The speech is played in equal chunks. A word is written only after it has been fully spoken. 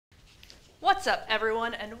What's up,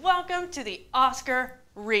 everyone, and welcome to the Oscar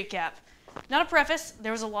recap. Not a preface,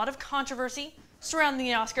 there was a lot of controversy surrounding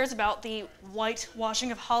the Oscars about the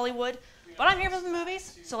whitewashing of Hollywood, but I'm here for the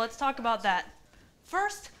movies, so let's talk about that.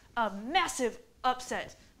 First, a massive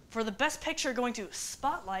upset for the Best Picture going to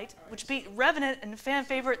Spotlight, which beat Revenant and fan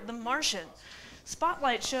favorite The Martian.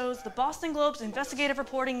 Spotlight shows the Boston Globe's investigative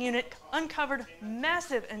reporting unit uncovered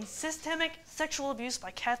massive and systemic sexual abuse by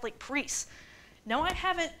Catholic priests. Now, I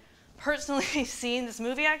haven't personally seen this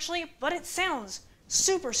movie actually, but it sounds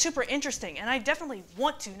super interesting, and I definitely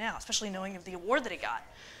want to now, especially knowing of the award that it got.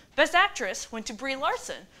 Best Actress went to Brie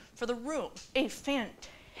Larson for The Room, a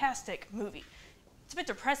fantastic movie. It's a bit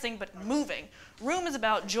depressing, but moving. Room is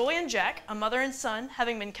about Joy and Jack, a mother and son,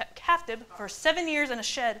 having been kept captive for 7 years in a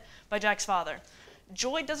shed by Jack's father.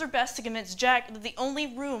 Joy does her best to convince Jack that the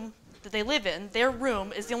only room that they live in, their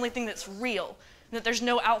room, is the only thing that's real, and that there's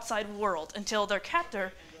no outside world, until their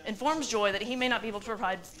captor informs Joy that he may not be able to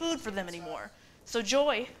provide food for them anymore. So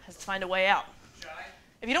Joy has to find a way out.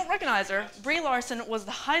 If you don't recognize her, Brie Larson was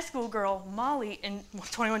the high school girl Molly in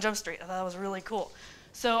 21 Jump Street. I thought that was really cool.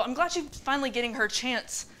 So I'm glad she's finally getting her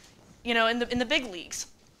chance, you know, in the big leagues.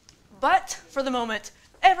 But for the moment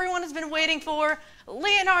everyone has been waiting for,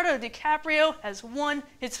 Leonardo DiCaprio has won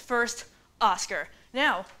his first Oscar.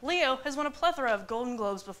 Now, Leo has won a plethora of Golden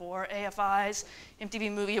Globes before, AFIs, MTV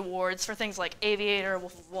Movie Awards for things like Aviator,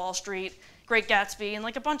 Wolf of Wall Street, Great Gatsby, and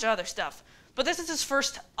like a bunch of other stuff. But this is his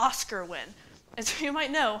first Oscar win. As you might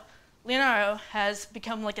know, Leonardo has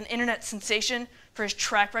become like an internet sensation for his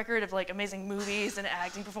track record of like amazing movies and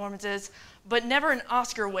acting performances, but never an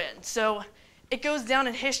Oscar win. So it goes down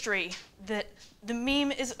in history that the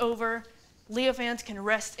meme is over. Leo fans can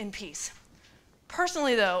rest in peace.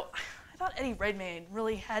 Personally though, I thought Eddie Redmayne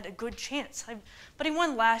really had a good chance, but he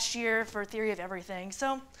won last year for Theory of Everything,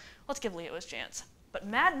 so let's give Leo his chance. But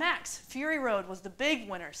Mad Max Fury Road was the big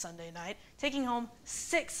winner Sunday night, taking home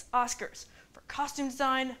 6 Oscars for costume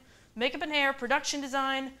design, makeup and hair, production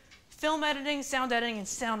design, film editing, and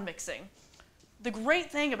sound mixing. The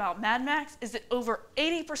great thing about Mad Max is that over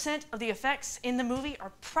 80% of the effects in the movie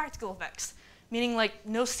are practical effects, meaning like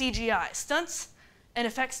no CGI. Stunts and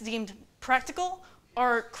effects deemed practical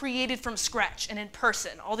are created from scratch and in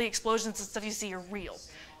person. All the explosions and stuff you see are real.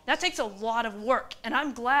 That takes a lot of work, and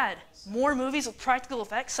I'm glad more movies with practical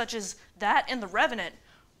effects such as that and The Revenant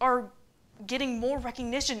are getting more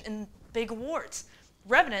recognition in big awards.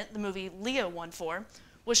 Revenant, the movie Leo won for,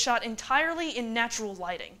 was shot entirely in natural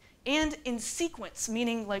lighting and in sequence,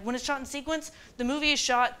 meaning like when it's shot in sequence, the movie is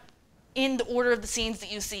shot in the order of the scenes that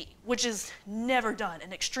you see, which is never done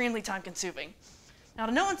and extremely time-consuming. Now,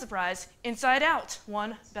 to no one's surprise, Inside Out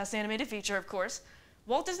won Best Animated Feature, of course.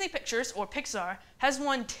 Walt Disney Pictures, or Pixar, has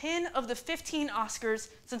won 10 of the 15 Oscars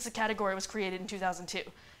since the category was created in 2002.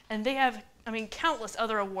 And they have, countless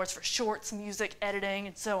other awards for shorts, music, editing,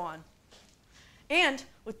 and so on. And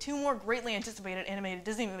with 2 more greatly anticipated animated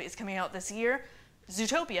Disney movies coming out this year,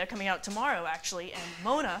 Zootopia coming out tomorrow, actually, and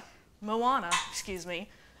Moana,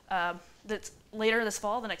 that's later this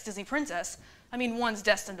fall, the next Disney princess, one's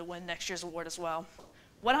destined to win next year's award as well.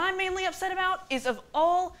 What I'm mainly upset about is of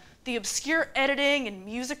all the obscure editing and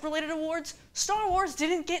music-related awards, Star Wars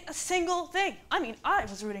didn't get a single thing. I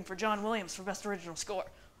was rooting for John Williams for Best Original Score.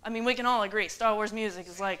 We can all agree Star Wars music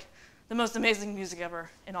is like the most amazing music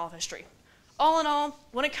ever in all of history. All in all,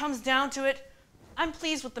 when it comes down to it, I'm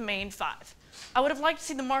pleased with the main 5. I would have liked to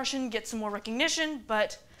see The Martian get some more recognition,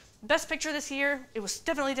 but Best Picture this year, it was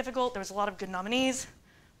definitely difficult. There was a lot of good nominees,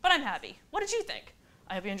 but I'm happy. What did you think?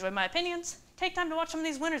 I hope you enjoyed my opinions. Take time to watch some of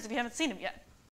these winners if you haven't seen them yet.